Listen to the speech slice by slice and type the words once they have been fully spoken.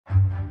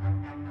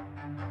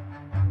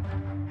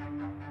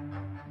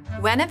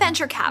When a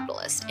venture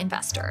capitalist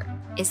investor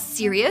is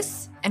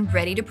serious and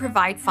ready to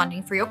provide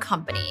funding for your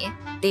company,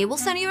 they will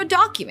send you a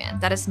document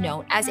that is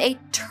known as a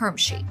term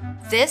sheet.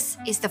 This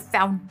is the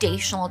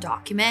foundational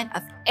document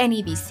of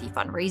any VC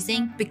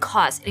fundraising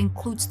because it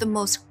includes the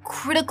most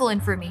critical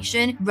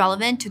information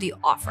relevant to the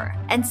offer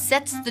and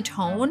sets the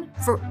tone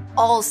for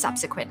all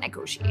subsequent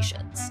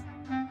negotiations.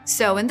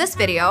 So in this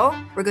video,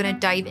 we're going to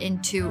dive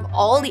into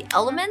all the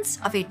elements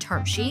of a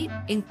term sheet,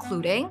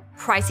 including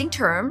pricing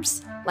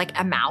terms like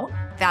amount,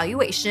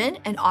 valuation,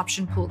 and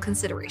option pool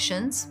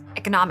considerations,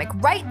 economic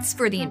rights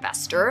for the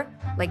investor,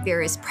 like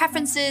various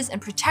preferences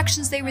and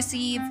protections they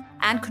receive,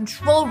 and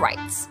control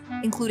rights,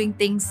 including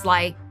things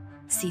like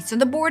seats on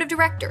the board of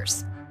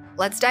directors.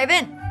 Let's dive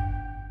in.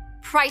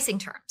 Pricing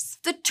terms.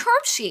 The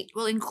term sheet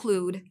will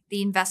include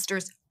the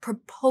investor's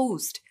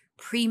proposed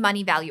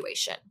pre-money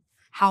valuation,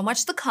 how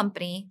much the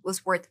company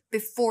was worth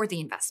before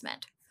the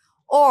investment,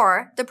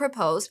 or the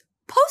proposed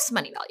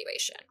post-money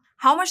valuation,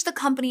 how much the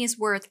company is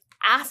worth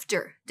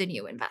after the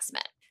new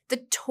investment,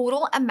 the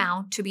total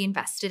amount to be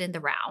invested in the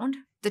round,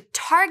 the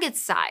target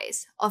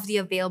size of the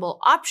available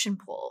option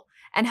pool,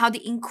 and how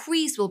the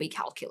increase will be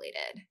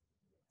calculated.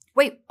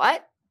 Wait,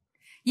 what?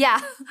 Yeah,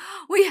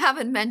 we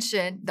haven't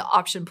mentioned the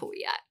option pool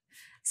yet.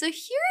 So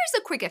here's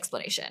a quick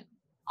explanation.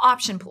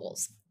 Option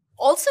pools,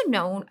 also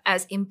known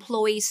as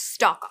employee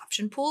stock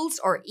option pools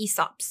or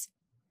ESOPs.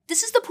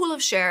 This is the pool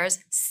of shares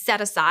set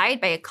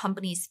aside by a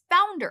company's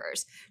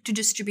founders to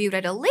distribute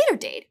at a later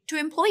date to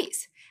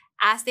employees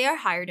as they are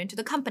hired into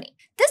the company.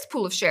 This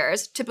pool of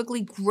shares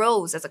typically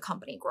grows as a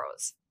company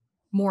grows.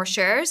 More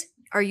shares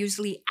are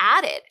usually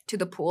added to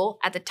the pool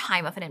at the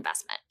time of an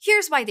investment.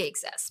 Here's why they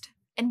exist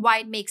and why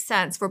it makes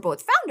sense for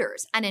both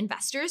founders and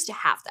investors to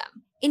have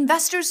them.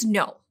 Investors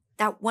know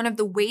that one of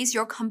the ways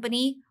your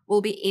company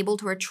will be able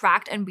to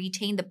attract and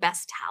retain the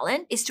best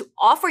talent is to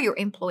offer your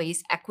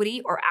employees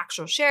equity or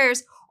actual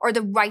shares or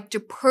the right to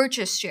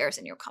purchase shares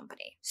in your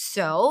company.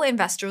 So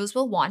investors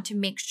will want to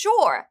make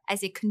sure,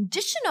 as a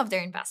condition of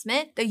their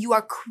investment, that you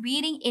are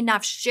creating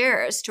enough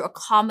shares to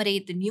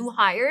accommodate the new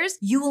hires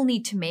you will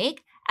need to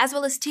make, as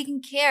well as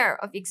taking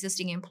care of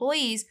existing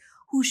employees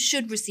who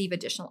should receive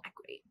additional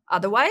equity.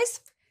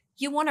 Otherwise,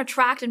 you won't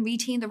attract and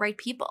retain the right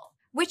people,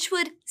 which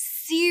would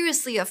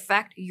seriously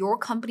affect your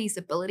company's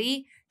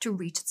ability to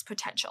reach its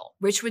potential,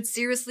 which would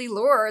seriously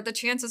lower the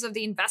chances of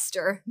the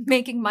investor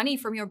making money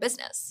from your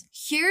business.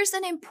 Here's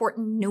an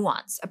important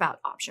nuance about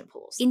option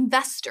pools.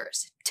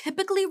 Investors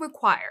typically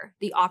require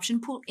the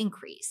option pool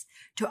increase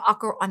to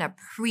occur on a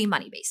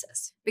pre-money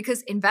basis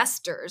because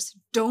investors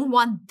don't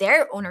want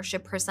their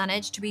ownership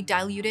percentage to be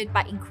diluted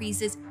by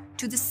increases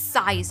to the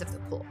size of the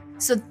pool.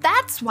 So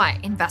that's why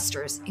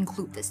investors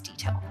include this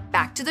detail.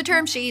 Back to the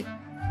term sheet.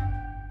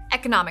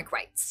 Economic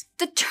rights.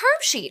 The term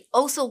sheet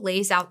also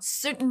lays out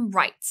certain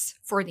rights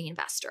for the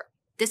investor.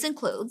 This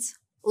includes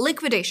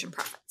liquidation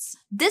preference.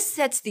 This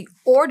sets the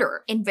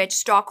order in which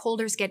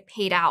stockholders get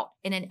paid out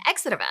in an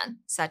exit event,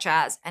 such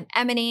as an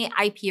M&A,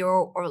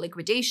 IPO, or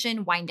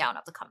liquidation wind down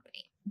of the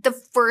company. The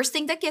first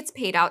thing that gets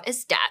paid out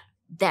is debt,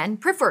 then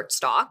preferred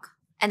stock,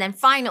 and then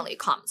finally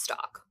common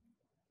stock.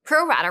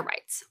 Pro rata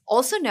rights,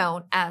 also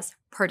known as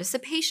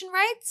participation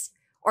rights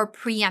or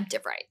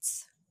preemptive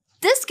rights.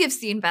 This gives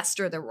the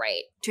investor the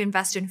right to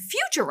invest in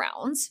future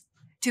rounds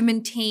to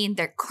maintain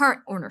their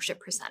current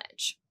ownership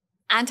percentage.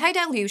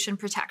 Anti-dilution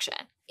protection.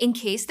 In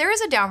case there is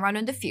a down round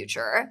in the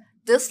future,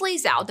 this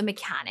lays out the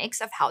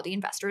mechanics of how the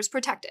investor is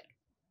protected.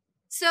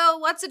 So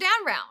what's a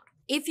down round?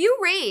 If you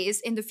raise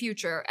in the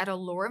future at a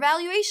lower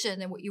valuation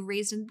than what you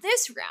raised in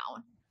this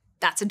round,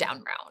 that's a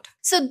down round.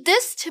 So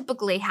this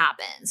typically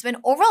happens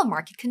when overall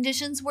market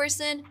conditions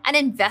worsen and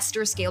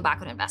investors scale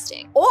back on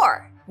investing,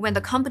 or when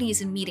the company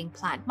isn't meeting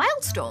planned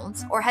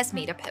milestones or has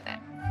made a pivot.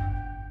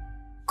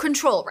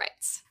 Control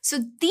rights. So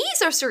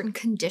these are certain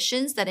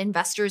conditions that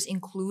investors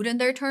include in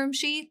their term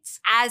sheets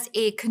as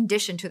a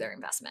condition to their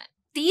investment.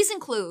 These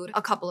include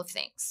a couple of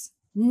things.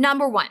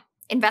 Number one,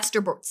 investor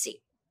board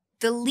seat.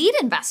 The lead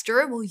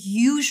investor will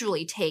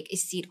usually take a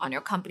seat on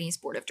your company's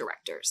board of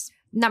directors.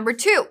 Number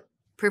two,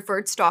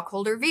 preferred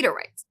stockholder veto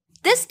rights.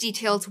 This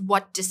details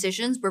what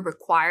decisions will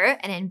require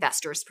an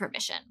investor's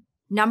permission.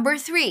 Number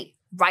three,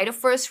 right of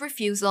first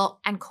refusal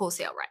and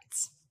co-sale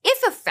rights.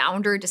 If a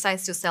founder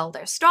decides to sell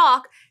their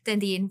stock, then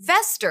the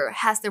investor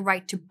has the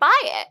right to buy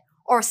it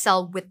or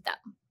sell with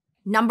them.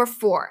 Number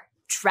four,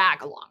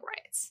 drag-along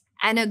rights.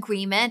 An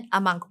agreement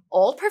among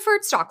all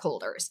preferred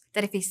stockholders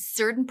that if a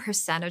certain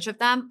percentage of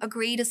them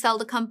agree to sell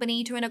the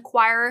company to an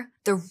acquirer,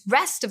 the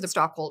rest of the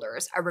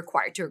stockholders are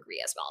required to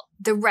agree as well.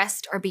 The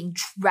rest are being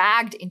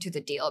dragged into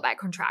the deal by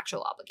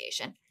contractual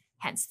obligation,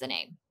 hence the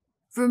name.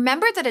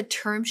 Remember that a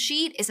term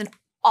sheet is an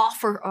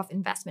offer of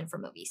investment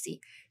from a VC.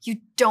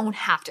 You don't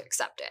have to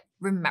accept it.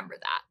 Remember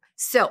that.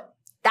 So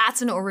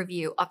that's an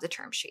overview of the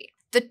term sheet.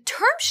 The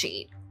term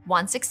sheet,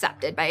 once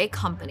accepted by a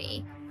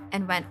company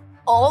and when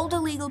all the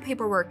legal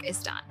paperwork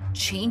is done,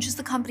 changes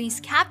the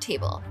company's cap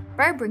table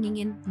by bringing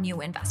in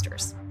new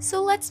investors.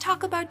 So let's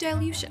talk about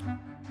dilution.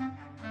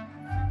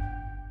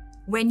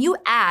 When you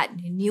add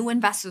new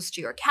investors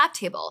to your cap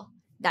table,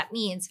 that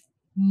means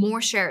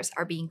more shares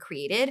are being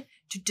created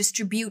to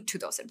distribute to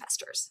those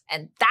investors.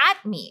 And that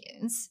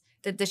means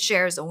that the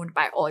shares owned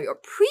by all your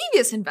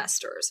previous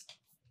investors,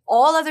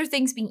 all other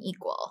things being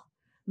equal,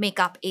 make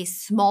up a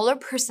smaller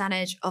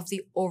percentage of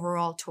the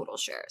overall total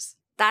shares.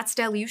 That's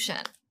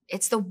dilution.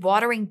 It's the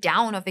watering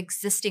down of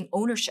existing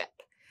ownership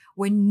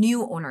when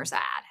new owners are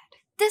added.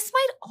 This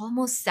might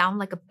almost sound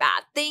like a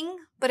bad thing,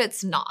 but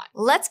it's not.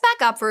 Let's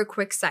back up for a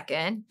quick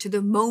second to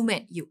the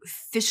moment you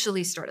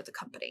officially started the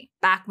company.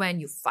 Back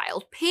when you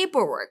filed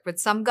paperwork with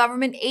some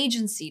government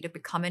agency to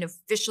become an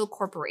official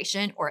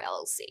corporation or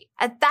LLC.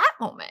 At that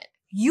moment,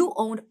 you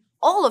owned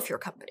all of your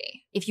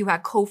company. If you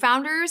had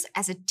co-founders,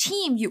 as a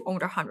team, you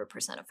owned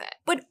 100% of it.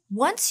 But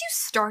once you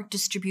start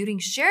distributing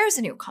shares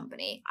in your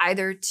company,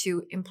 either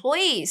to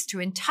employees to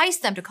entice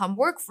them to come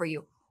work for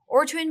you,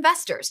 or to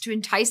investors to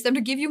entice them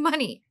to give you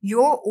money,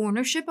 your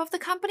ownership of the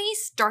company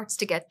starts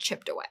to get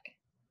chipped away.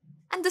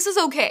 And this is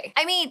okay.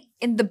 I mean,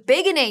 in the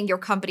beginning, your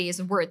company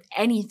isn't worth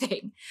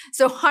anything.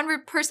 So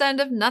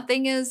 100% of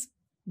nothing is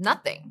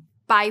nothing.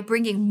 By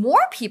bringing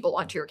more people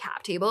onto your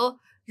cap table,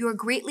 you are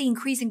greatly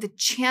increasing the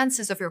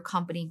chances of your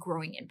company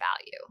growing in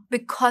value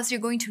because you're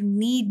going to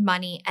need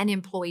money and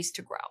employees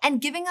to grow.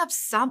 And giving up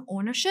some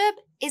ownership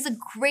is a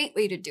great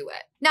way to do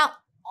it. Now,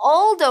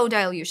 although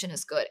dilution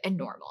is good and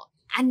normal,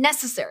 and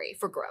necessary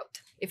for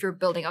growth if you're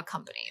building a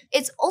company,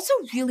 it's also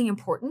really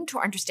important to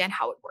understand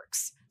how it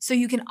works so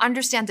you can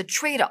understand the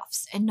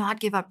trade-offs and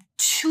not give up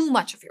too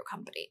much of your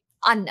company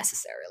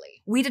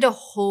unnecessarily. We did a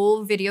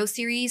whole video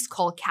series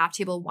called Cap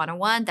Table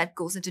 101 that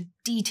goes into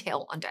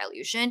detail on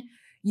dilution.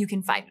 You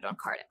can find it on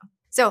Carta.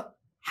 So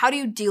how do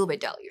you deal with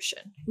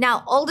dilution?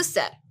 Now, all this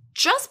said,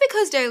 just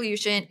because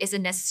dilution is a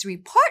necessary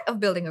part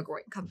of building a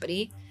growing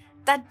company,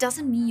 that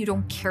doesn't mean you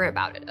don't care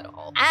about it at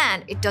all.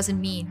 And it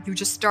doesn't mean you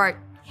just start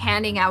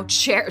handing out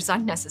shares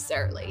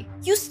unnecessarily.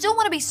 You still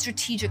want to be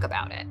strategic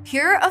about it.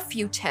 Here are a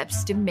few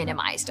tips to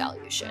minimize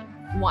dilution.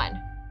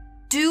 1,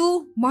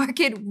 do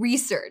market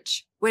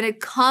research. When it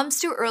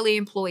comes to early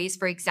employees,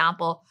 for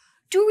example,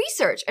 do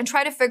research and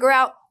try to figure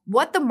out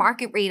what the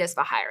market rate is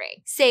for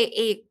hiring, say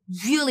a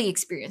really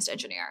experienced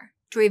engineer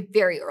to a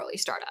very early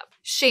startup.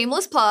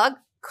 Shameless plug,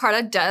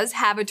 Carta does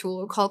have a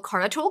tool called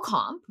Carta Tool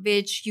Comp,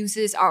 which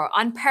uses our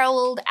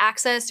unparalleled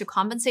access to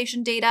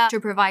compensation data to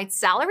provide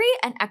salary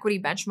and equity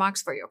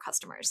benchmarks for your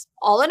customers.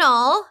 All in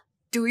all,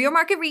 do your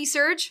market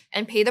research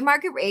and pay the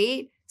market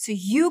rate so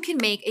you can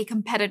make a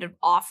competitive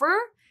offer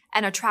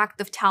and attract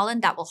the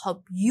talent that will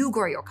help you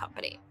grow your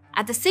company.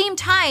 At the same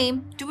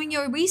time, doing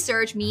your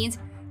research means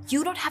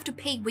you don't have to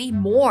pay way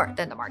more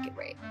than the market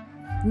rate.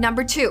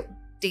 Number 2,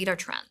 data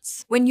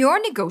trends. When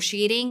you're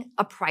negotiating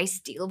a price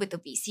deal with a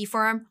VC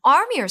firm,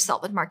 arm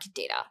yourself with market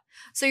data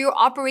so you're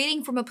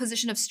operating from a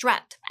position of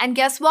strength. And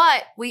guess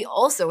what? We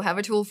also have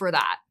a tool for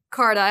that.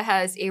 Carta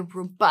has a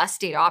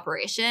robust data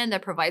operation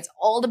that provides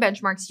all the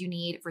benchmarks you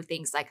need for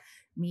things like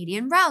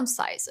median round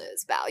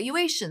sizes,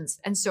 valuations,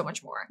 and so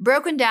much more,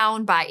 broken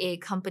down by a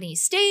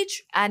company's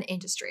stage and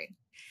industry.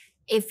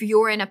 If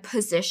you're in a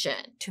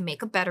position to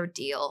make a better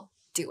deal,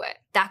 do it.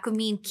 That could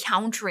mean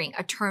countering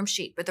a term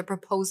sheet with a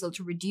proposal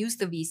to reduce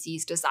the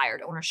VC's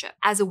desired ownership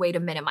as a way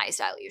to minimize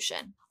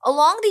dilution.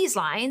 Along these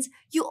lines,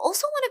 you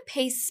also want to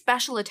pay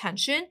special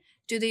attention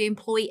to the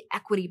employee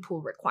equity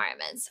pool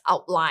requirements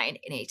outlined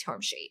in a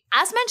term sheet.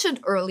 As mentioned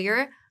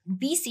earlier,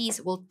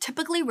 VCs will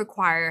typically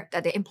require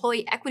that the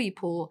employee equity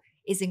pool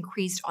is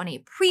increased on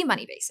a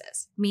pre-money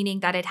basis, meaning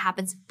that it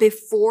happens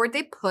before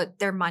they put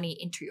their money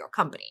into your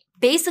company.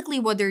 Basically,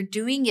 what they're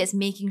doing is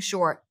making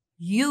sure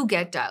you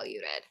get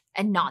diluted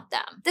and not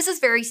them. This is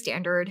very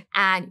standard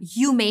and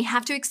you may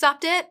have to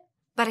accept it.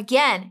 But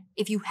again,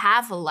 if you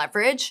have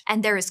leverage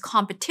and there is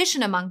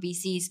competition among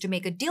VCs to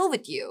make a deal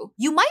with you,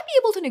 you might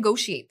be able to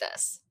negotiate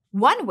this.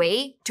 One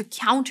way to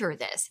counter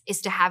this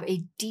is to have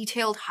a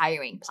detailed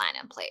hiring plan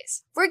in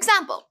place. For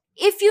example,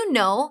 if you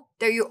know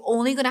that you're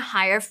only going to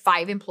hire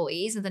 5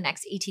 employees in the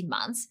next 18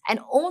 months and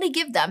only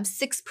give them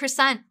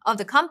 6% of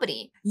the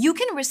company, you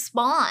can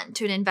respond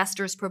to an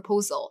investor's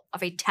proposal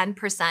of a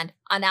 10%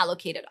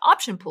 unallocated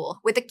option pool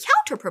with a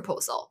counter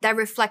proposal that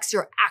reflects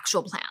your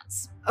actual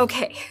plans.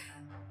 Okay,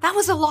 that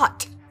was a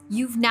lot.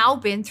 You've now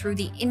been through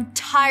the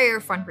entire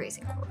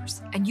fundraising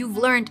course and you've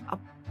learned a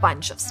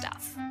bunch of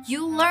stuff.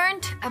 You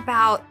learned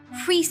about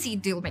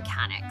pre-seed deal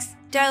mechanics,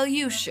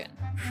 dilution,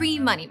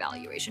 pre-money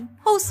valuation,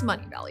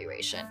 post-money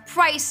valuation,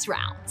 price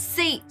rounds,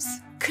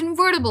 safes,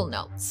 convertible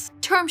notes,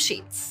 term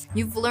sheets.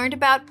 You've learned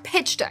about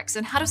pitch decks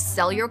and how to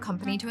sell your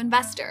company to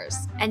investors.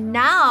 And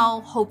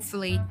now,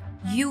 hopefully,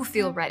 you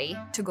feel ready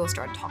to go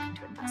start talking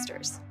to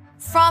investors.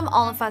 From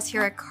all of us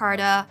here at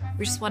Carta,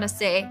 we just want to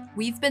say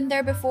we've been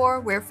there before,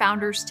 we're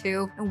founders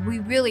too, and we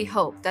really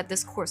hope that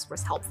this course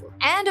was helpful.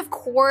 And of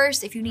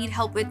course, if you need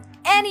help with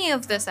any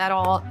of this at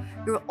all,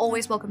 you're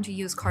always welcome to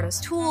use Carta's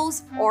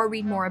tools or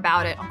read more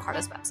about it on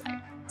Carta's website.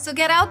 So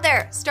get out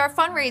there, start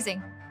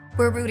fundraising.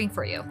 We're rooting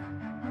for you.